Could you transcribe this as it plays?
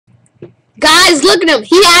Guys, look at him.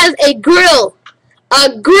 He has a grill. A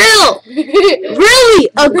grill. Really?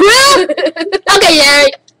 A grill? Okay, yeah.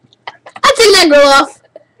 I'll take that grill off.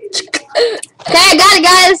 Okay, I got it,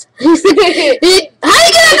 guys. How you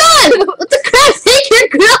get it going? What the crap? Take your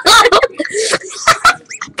grill off.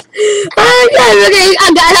 Alright, guys. Okay,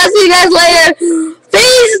 I'll see you guys later.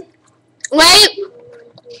 Peace. Wait.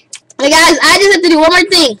 Hey, guys, I just have to do one more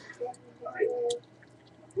thing.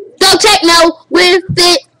 Go techno with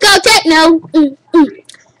it. Go techno.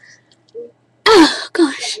 Oh,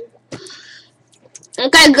 gosh.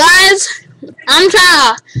 Okay, guys. I'm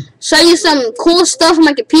trying to show you some cool stuff on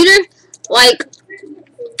my computer. Like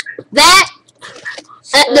that.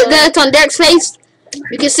 That's on Derek's face.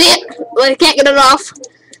 You can see it, but I can't get it off.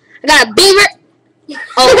 I got a beaver.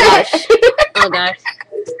 Oh, gosh. Oh, gosh.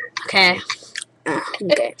 Okay.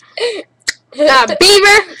 Okay. Got a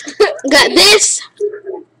beaver. Got this.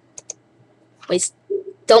 Wait,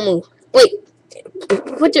 don't move. Wait.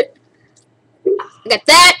 Put your. Got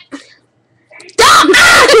that. Stop!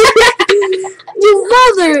 You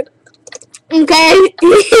mother. Okay.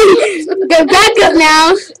 Okay, back up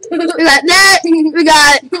now. We got that. We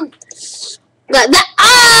got that.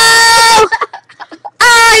 Oh!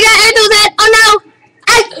 Oh, I got into that. Oh no!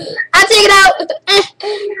 I take it out.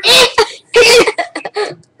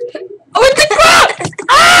 What the crap?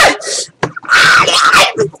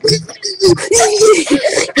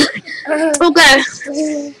 Okay.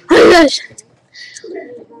 Oh gosh.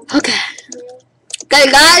 Okay. Okay,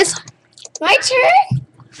 guys. My turn?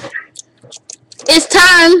 It's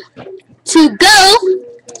time to go.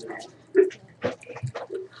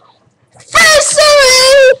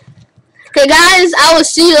 Okay, guys, I will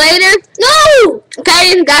see you later. No!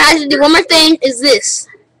 Okay, guys, I should do one more thing. Is this.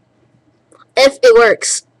 If it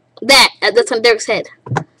works. That's on Derek's head.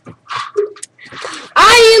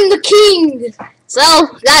 I am the king. So,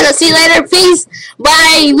 guys, I'll see you later. Peace.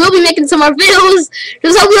 Bye. We'll be making some more videos.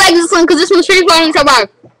 Just hope you like this one, because this one's pretty fun. So, bye.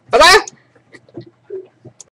 Bye-bye.